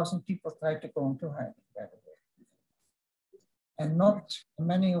 25,000 people tried to go into hiding, by the way. And not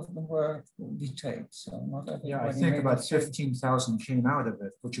many of them were betrayed. So not everybody. Yeah, I think about 15,000 came out of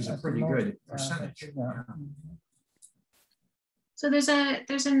it, which is a pretty good percentage. Yeah. So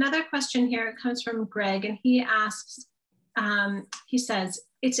there's another question here. It comes from Greg, and he asks, he says,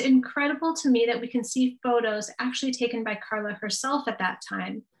 it's incredible to me that we can see photos actually taken by Carla herself at that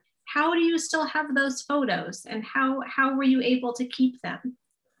time. How do you still have those photos, and how were you able to keep them?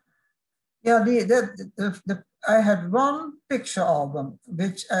 Yeah, I had one picture album,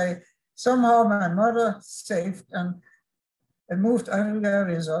 which somehow my mother saved, and it moved everywhere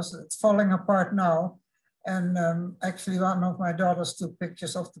with us. It's falling apart now. And actually one of my daughters took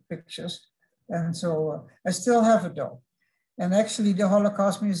pictures of the pictures. And so I still have it though. And actually the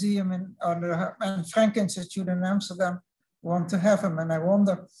Holocaust Museum and Frank Institute in Amsterdam want to have them. And I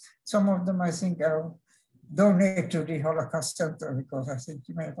wonder, some of them I think I'll donate to the Holocaust Center, because I think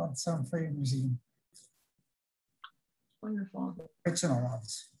you may want some for your museum. Wonderful. Original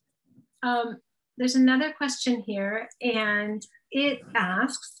ones. There's another question here, and it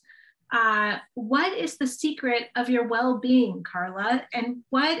asks, what is the secret of your well-being, Carla? And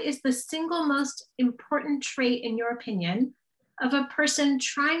what is the single most important trait, in your opinion, of a person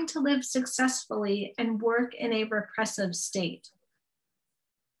trying to live successfully and work in a repressive state?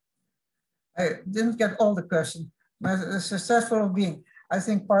 I didn't get all the question. My successful being. I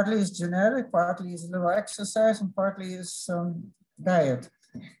think partly is genetic, partly is a little exercise, and partly is diet.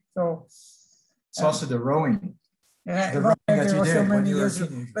 So it's also the rowing. Yeah, The well, rowing that there you was so did when many you were a years ago,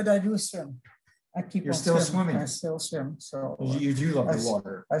 teenager. but I do swim. I keep You're on still swimming. swimming. I still swim. So You do love the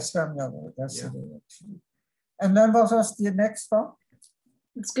water. I swim the other. That's the day, actually. And then what was the next one?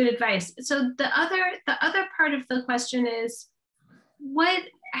 It's good advice. So the other part of the question is,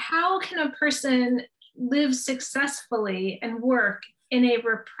 how can a person live successfully and work in a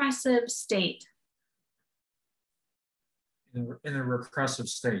repressive state? In a repressive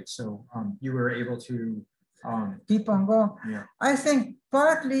state. So you were able to keep on going. Yeah. I think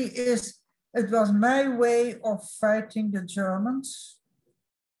partly it was my way of fighting the Germans.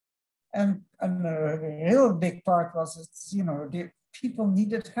 And a real big part was, the people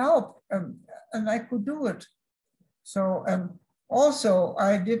needed help, and I could do it. So, and also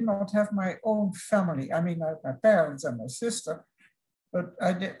I did not have my own family. I mean, I had my parents and my sister, but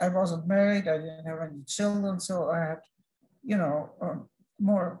I wasn't married. I didn't have any children. So I had,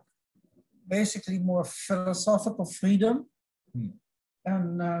 basically more philosophical freedom.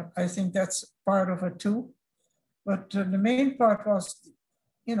 And I think that's part of it too. But the main part was,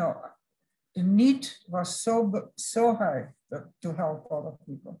 the need was so high to help other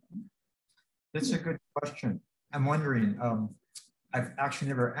people. That's a good question. I'm wondering, I've actually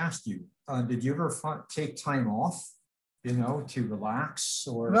never asked you, did you ever take time off, to relax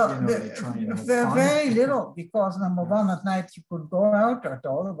or, to try and have fun? Very little, because number one, at night you couldn't go out at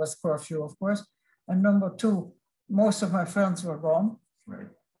all. It was curfew, of course. And number two, most of my friends were gone. Right.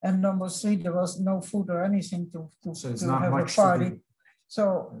 And number three, there was no food or anything to have a party.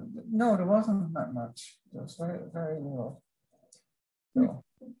 So no, there wasn't that much. There was very, very little. So,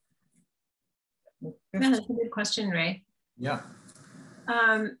 that's a good question, Ray. Yeah.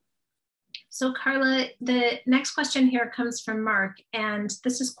 So Carla, the next question here comes from Mark, and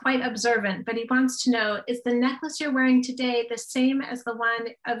this is quite observant, but he wants to know, is the necklace you're wearing today the same as the one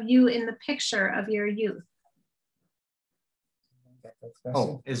of you in the picture of your youth?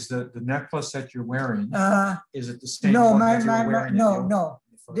 Oh, is the necklace that you're wearing, is it the same no, one that you're wearing? No.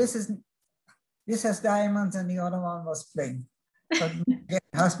 This has diamonds and the other one was plain. But my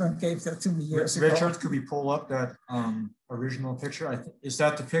husband gave that to me years ago. Richard, could we pull up that original picture? Is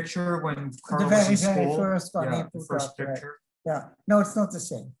that the picture when Carl was in school? Very first one. Yeah, the first picture. Right. Yeah, no, it's not the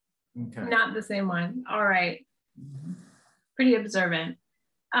same. Okay. Not the same one. All right. Pretty observant.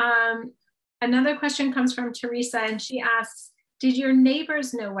 Another question comes from Teresa, and she asks, did your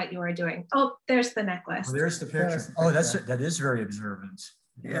neighbors know what you were doing? Oh, there's the necklace. Oh, there's the picture. Oh, that is very observant.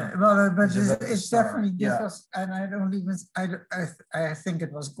 Yeah, well, but it's definitely different, and I don't even. I think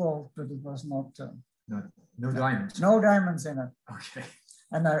it was gold, but it was not. No diamonds. No diamonds in it. Okay.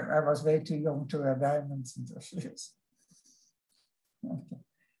 And I was way too young to wear diamonds in those years. Okay.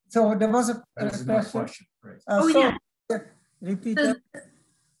 So there was a question. Right. Repeat so that.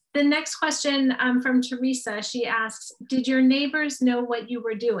 The next question from Teresa, she asks, did your neighbors know what you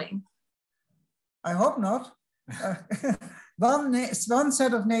were doing? I hope not. One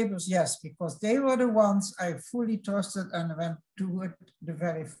set of neighbors, yes, because they were the ones I fully trusted and went to it the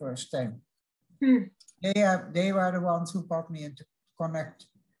very first time. They were the ones who got me into connect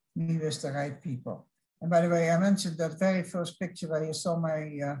me with the right people. And by the way, I mentioned that very first picture where you saw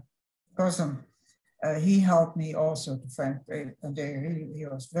my cousin. He helped me also to find, and he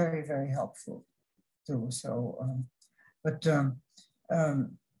was very, very helpful too. So,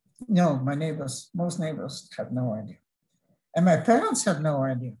 no, most neighbors had no idea. And my parents had no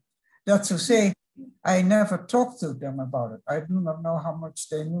idea. That's to say, I never talked to them about it. I do not know how much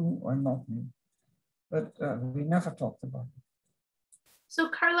they knew or not knew, but we never talked about it. So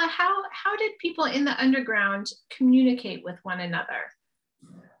Carla, how did people in the underground communicate with one another?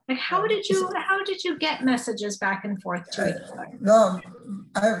 Like how did you get messages back and forth to each other? Well,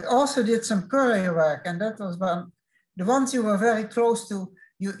 I also did some courier work, and that was the ones you were very close to.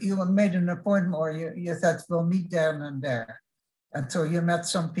 You made an appointment, or you said we'll meet there and there, and so you met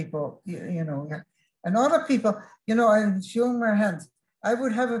some people, and other people. I'm showing my hand. I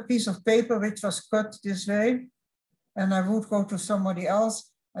would have a piece of paper which was cut this way, and I would go to somebody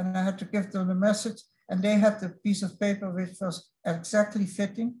else, and I had to give them the message, and they had the piece of paper which was exactly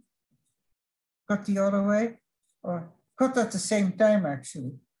fitting, cut the other way, or cut at the same time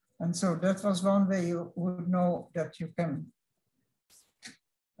actually. And so that was one way you would know that you can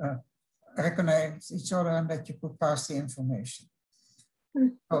recognize each other and that you could pass the information.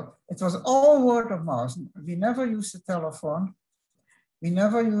 So it was all word of mouth. We never used the telephone. We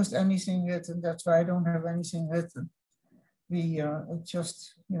never used anything written. That's why I don't have anything written. We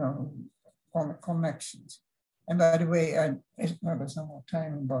just, connections. And by the way, no, there's no more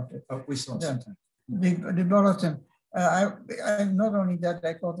time about it. Oh, we still have some time. The bulletin. I not only that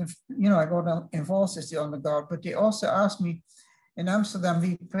I got, I got involved as the underguard, but they also asked me in Amsterdam.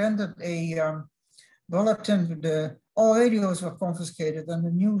 We printed a bulletin. All radios were confiscated, and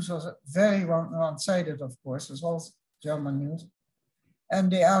the news was very one-sided. Of course, it was all German news. And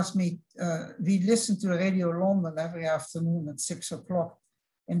they asked me. We listened to Radio London every afternoon at 6 o'clock.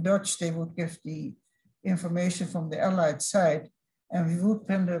 In Dutch, they would give the information from the Allied side, and we would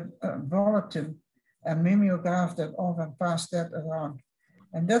print a bulletin and mimeograph that off and pass that around.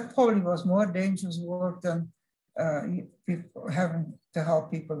 And that probably was more dangerous work than people having to help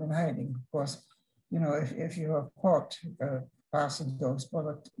people in hiding. Of course, if you are caught passing those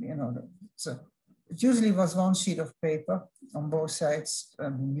bullets, it usually was one sheet of paper on both sides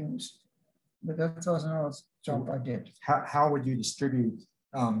of the news. But that was another job I did. How would you distribute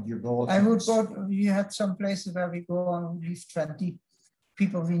your bulletins? I would go, we had some places where we go and leave 20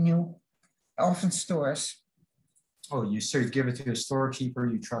 people we knew, often stores. Oh, you give it to a storekeeper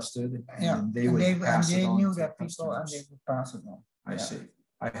you trusted, and yeah, they would pass it on. And they knew to that people, and they would pass it on. I see.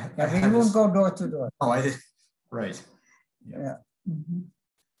 We wouldn't go door to door. Oh, I did. Right. Yeah. Mm-hmm.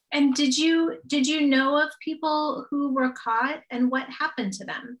 And did you know of people who were caught, and what happened to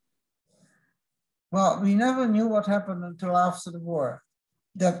them? Well, we never knew what happened until after the war,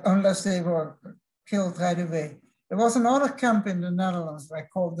 that unless they were killed right away. There was another camp in the Netherlands I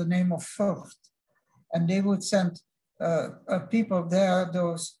called the name of Vught, and they would send people there,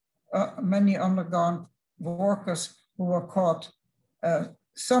 those many underground workers who were caught.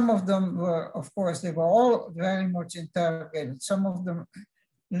 Some of them were, of course, they were all very much interrogated. Some of them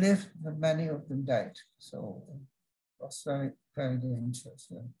lived, but many of them died. So it was very, very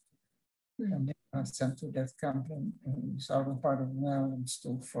dangerous. And they were sent to that camp in the southern part of the Netherlands to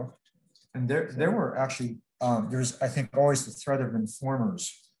Vught. And there were actually, there's, I think, always the threat of informers.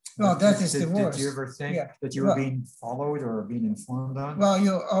 Well, that is the worst. Did you ever think that you were being followed or being informed on? Well,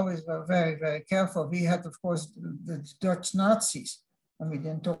 you always were very, very careful. We had, of course, the Dutch Nazis, and we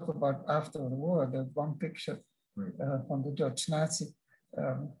didn't talk about after the war, that one picture from the Dutch Nazi.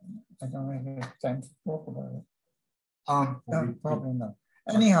 I don't have time to talk about it. Probably not.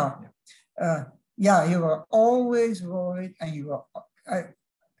 Anyhow, you were always worried, and you were,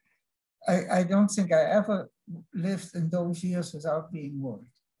 I don't think I ever lived in those years without being worried.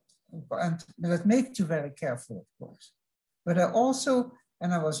 And that makes you very careful, of course. But I also,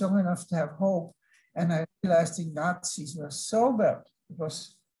 and I was young enough to have hope, and I realized the Nazis were so bad, it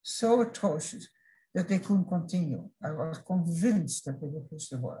was so atrocious that they couldn't continue. I was convinced that they would lose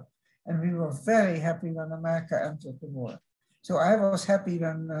the war. And we were very happy when America entered the war. So I was happy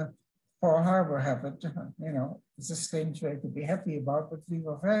when Pearl Harbor happened. It's a strange way to be happy about, but we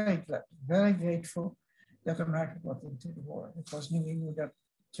were very glad, very grateful that America got into the war. It was we knew that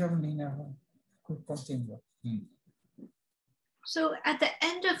Germany never could continue. So at the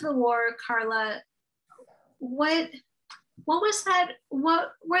end of the war, Carla, what was that?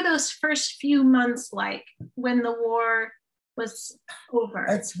 What were those first few months like when the war was over?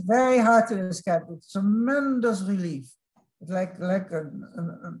 It's very hard to describe. It's tremendous relief. Like a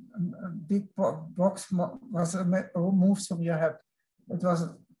big box was moved from your head. It was,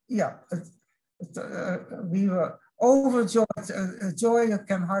 we were overjoyed, a joy you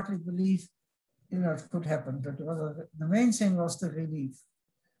can hardly believe, it could happen. But the main thing was the relief.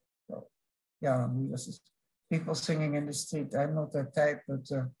 So, we was just people singing in the street. I'm not that type, but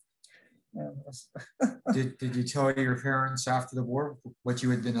Did you tell your parents after the war what you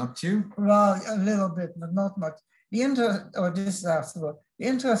had been up to? Well, a little bit, but not much. The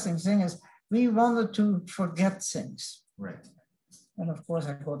interesting thing is we wanted to forget things. Right. And of course,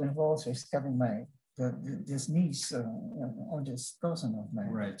 I got involved with having this niece or this cousin of mine.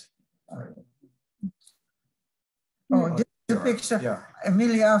 Right. This is the picture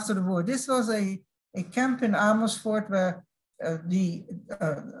immediately after the war. This was a camp in Amersfoort where the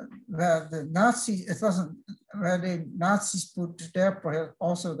Nazis, it wasn't where the Nazis put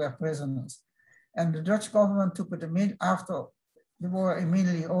also their prisoners. And the Dutch government took it after the war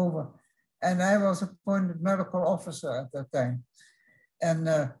immediately over. And I was appointed medical officer at that time. And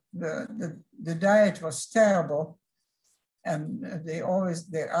the diet was terrible. And they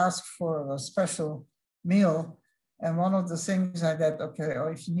asked for a special meal. And one of the things I did,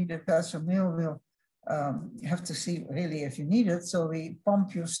 if you need a special meal, we'll have to see really if you need it. So we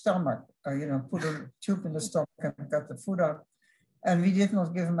pump your stomach, put a tube in the stomach and got the food out. And we did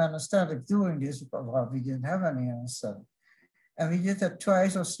not give them anesthetic doing this because we didn't have any anesthetic. And we did that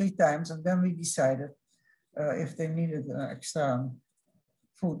twice or 3 times. And then we decided if they needed extra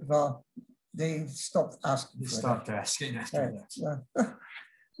food, they stopped asking. They stopped asking after that.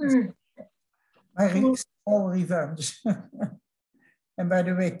 All revenge. And by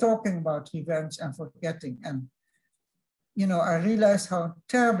the way, talking about revenge and forgetting, and you know, I realized how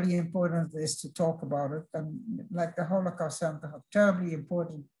terribly important it is to talk about it, and like the Holocaust Center, how terribly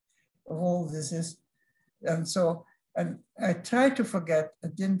important all this is. And so, and I tried to forget,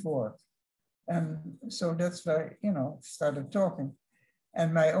 it didn't work. And so that's why, you know, started talking.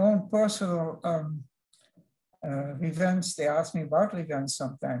 And my own personal revenge, they ask me about revenge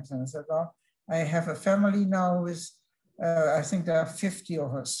sometimes. And I said, well, I have a family now with, I think there are 50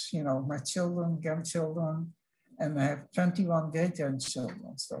 of us, you know, my children, grandchildren, and I have 21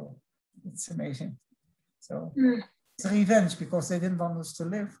 great-grandchildren. So it's amazing. So it's a revenge because they didn't want us to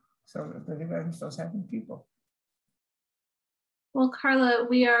live. So the revenge was having people. Well, Carla,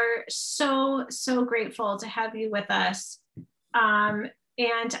 we are so, so grateful to have you with us.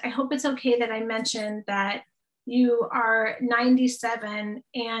 And I hope it's okay that I mentioned that you are 97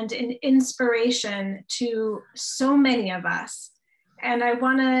 and an inspiration to so many of us. And I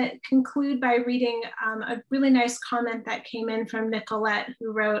want to conclude by reading a really nice comment that came in from Nicolette,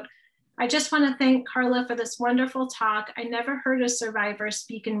 who wrote, I just want to thank Carla for this wonderful talk. I never heard a survivor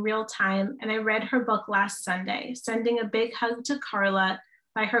speak in real time, and I read her book last Sunday. Sending a big hug to Carla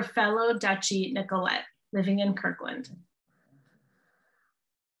by her fellow Dutchie, Nicolette, living in Kirkland.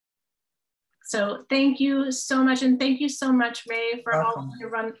 So thank you so much. And thank you so much, Ray, for all of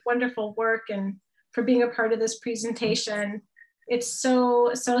your wonderful work and for being a part of this presentation. It's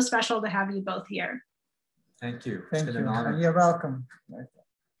so, so special to have you both here. Thank you. Thank you. And you're welcome.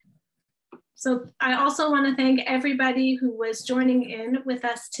 So I also want to thank everybody who was joining in with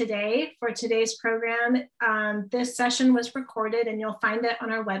us today for today's program. This session was recorded and you'll find it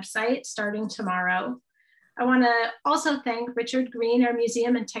on our website starting tomorrow. I want to also thank Richard Green, our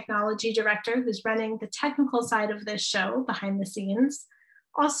Museum and Technology Director, who's running the technical side of this show behind the scenes.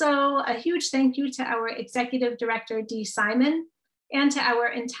 Also, a huge thank you to our Executive Director, Dee Simon, and to our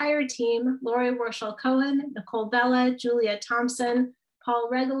entire team, Lori Warshall-Cohen, Nicole Bella, Julia Thompson, Paul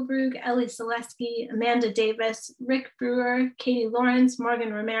Regelbrug, Ellie Selesky, Amanda Davis, Rick Brewer, Katie Lawrence,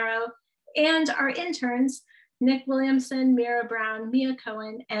 Morgan Romero, and our interns, Nick Williamson, Mira Brown, Mia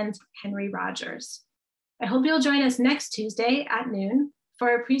Cohen, and Henry Rogers. I hope you'll join us next Tuesday at noon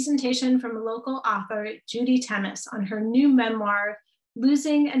for a presentation from a local author, Judy Temis, on her new memoir,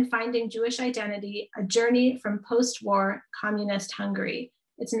 Losing and Finding Jewish Identity, A Journey from Post-War Communist Hungary.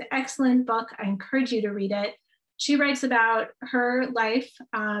 It's an excellent book. I encourage you to read it. She writes about her life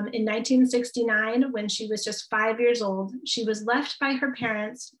in 1969 when she was just 5 years old. She was left by her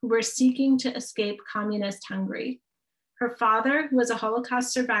parents who were seeking to escape communist Hungary. Her father, who was a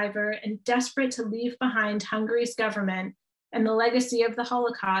Holocaust survivor and desperate to leave behind Hungary's government and the legacy of the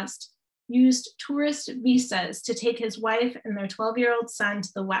Holocaust, used tourist visas to take his wife and their 12-year-old son to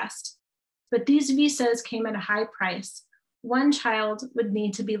the West. But these visas came at a high price. One child would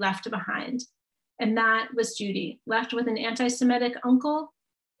need to be left behind. And that was Judy, left with an anti-Semitic uncle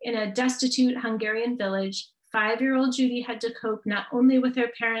in a destitute Hungarian village. 5-year-old Judy had to cope not only with her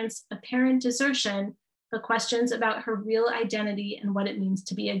parents' apparent desertion, but questions about her real identity and what it means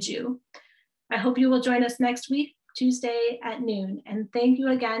to be a Jew. I hope you will join us next week, Tuesday at noon. And thank you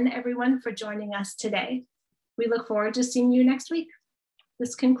again, everyone, for joining us today. We look forward to seeing you next week.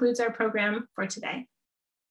 This concludes our program for today.